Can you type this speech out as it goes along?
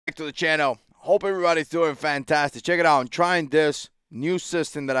to the channel. Hope everybody's doing fantastic. Check it out. I'm trying this new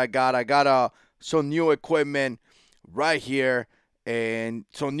system that I got. I got some new equipment right here and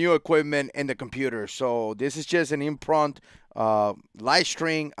some new equipment in the computer. So this is just an impromptu live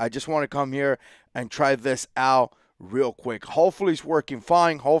stream. I just want to come here and try this out real quick. Hopefully it's working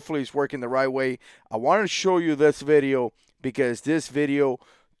fine. Hopefully it's working the right way. I wanted to show you this video because this video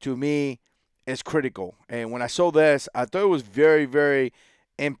to me is critical. And when I saw this, I thought it was very, very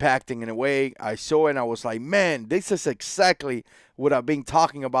impacting in a way. I saw it and I was like, man, this is exactly what I've been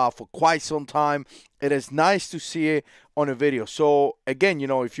talking about for quite some time. It is nice to see it on a video. So again, you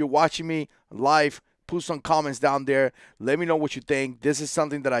know, if you're watching me live, put some comments down there. Let me know what you think. This is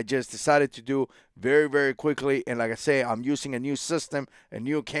something that I just decided to do very, very quickly. And like I say, I'm using a new system, a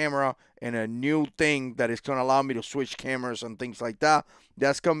new camera, and a new thing that is going to allow me to switch cameras and things like that.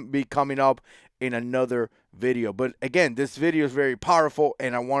 That's going to be coming up in another video. But again, this video is very powerful,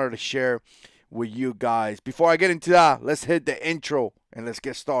 and I wanted to share with you guys. Before I get into that, let's hit the intro, and let's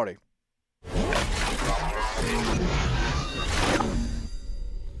get started.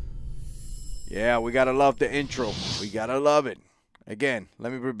 Yeah, we got to love the intro. We got to love it. Again,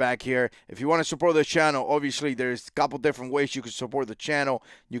 let me be back here. If you want to support the channel, obviously there's a couple different ways you can support the channel.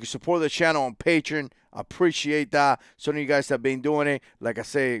 You can support the channel on Patreon. I appreciate that. Some of you guys have been doing it. Like I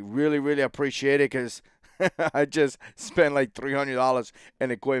say, really, really appreciate it because I just spent like $300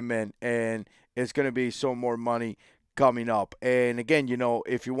 in equipment, and it's going to be some more money coming up. And again, you know,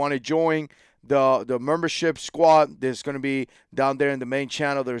 if you want to join the membership squad, there's going to be down there in the main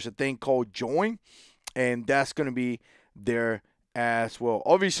channel, there's a thing called join, and that's going to be there as well.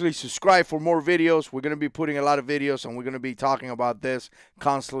 Obviously, subscribe for more videos. We're going to be putting a lot of videos, and we're going to be talking about this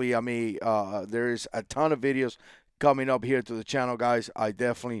constantly. I mean, there's a ton of videos coming up here to the channel, guys. I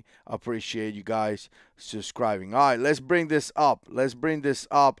definitely appreciate you guys subscribing. All right, let's bring this up. Let's bring this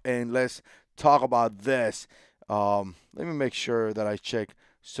up, and let's talk about this. Let me make sure that I check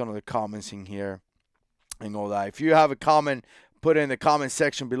some of the comments in here and all that. If you have a comment, put it in the comment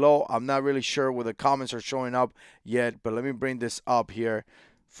section below. I'm not really sure where the comments are showing up yet, but let me bring this up here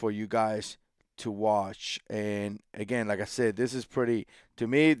for you guys to watch. And again, like I said, this is pretty, to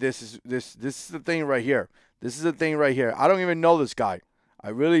me, this is the thing right here. This is the thing right here. I don't even know this guy. I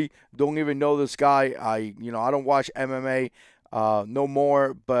really don't even know this guy. I don't watch MMA no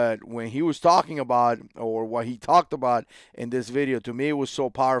more, but when he was talking about, or what he talked about in this video, to me it was so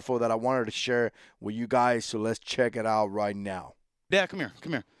powerful that I wanted to share with you guys. So let's check it out right now. Dad, come here,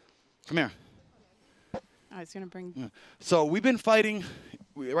 come here, come here. I was gonna bring. So we've been fighting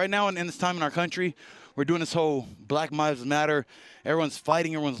right now in this time in our country. We're doing this whole Black Lives Matter. Everyone's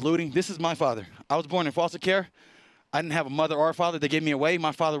fighting, everyone's looting. This is my father. I was born in foster care. I didn't have a mother or a father. They gave me away.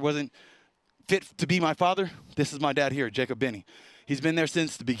 My father wasn't fit to be my father. This is my dad here, Jacob Benny. He's been there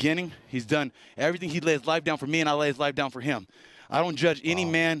since the beginning. He's done everything. He laid his life down for me, and I lay his life down for him. I don't judge any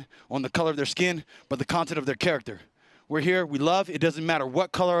man on the color of their skin, but the content of their character. We're here. We love. It doesn't matter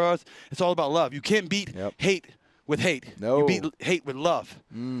what color it is. It's all about love. You can't beat hate with hate. No. You beat hate with love.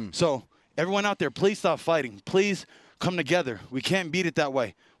 So everyone out there, please stop fighting. Please come together. We can't beat it that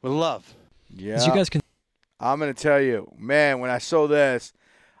way. With love. Yeah. You guys can. I'm going to tell you, man, when I saw this,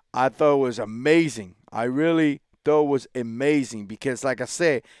 I thought it was amazing. I really thought it was amazing because, like I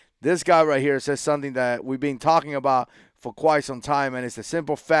said, this guy right here says something that we've been talking about for quite some time, and it's the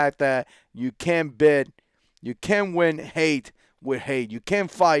simple fact that you can't win hate with hate. You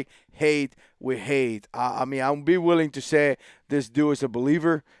can't fight hate with hate. I mean, I'll be willing to say this dude is a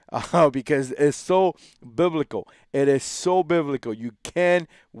believer because it's so biblical. It is so biblical. You can't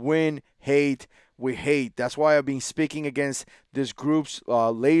win hate with hate. That's why I've been speaking against these groups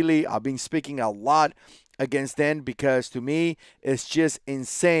lately. I've been speaking a lot against them because to me it's just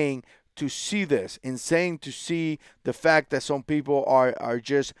insane to see this. Insane to see the fact that some people are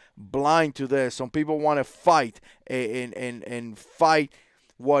just blind to this. Some people want to fight and fight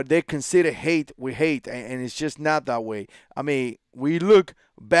what they consider hate with hate, and it's just not that way. I mean, we look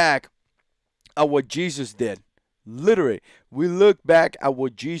back at what Jesus did. Literally, we look back at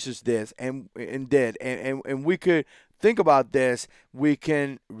what Jesus did and we could think about this. We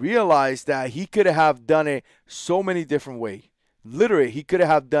can realize that he could have done it so many different ways. Literally, he could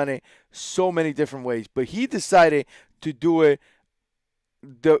have done it so many different ways, but he decided to do it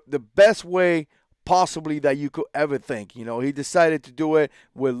the best way possibly that you could ever think. You know, he decided to do it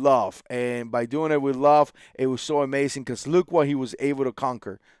with love, and by doing it with love, it was so amazing because look what he was able to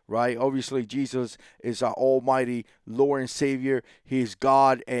conquer, right? Obviously, Jesus is our almighty Lord and Savior. He's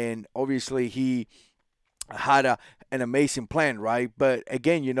God, and obviously he had an amazing plan, right? But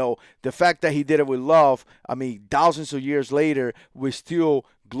again, you know, the fact that he did it with love, I mean, thousands of years later, we're still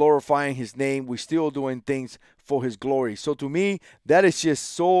glorifying his name. We're still doing things for his glory. So to me, that is just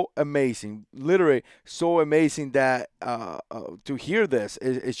so amazing, literally so amazing that to hear this,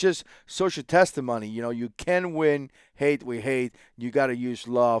 it's just such a testimony. You know, you can win hate with hate. You got to use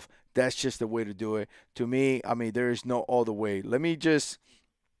love. That's just the way to do it. To me, I mean, there is no other way. Let me just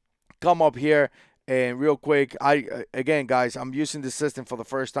come up here and real quick. Again, guys, I'm using this system for the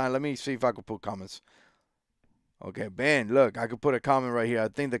first time. Let me see if I can put comments. Okay, man, look, I could put a comment right here. I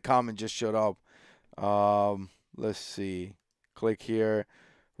think the comment just showed up. Let's see. Click here.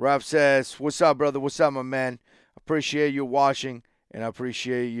 Rap says, "What's up, brother? What's up, my man? Appreciate you watching, and I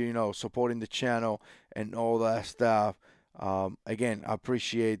appreciate you, supporting the channel and all that stuff. Again, I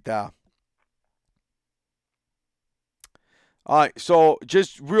appreciate that." All right, so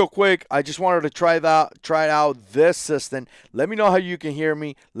just real quick, I just wanted to try out this system. Let me know how you can hear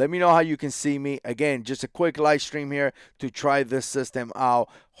me. Let me know how you can see me. Again, just a quick live stream here to try this system out.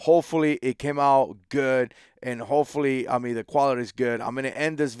 Hopefully it came out good, and hopefully, I mean, the quality is good. I'm going to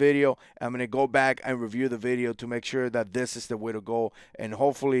end this video. I'm going to go back and review the video to make sure that this is the way to go, and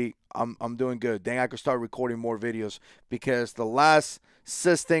hopefully I'm doing good. Then I can start recording more videos, because the last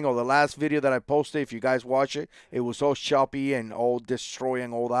system or the last video that I posted, if you guys watch it, it was all choppy and all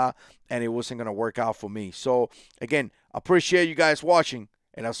destroying all that, and it wasn't going to work out for me. So again, appreciate you guys watching,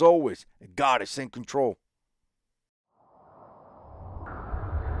 and as always, God is in control.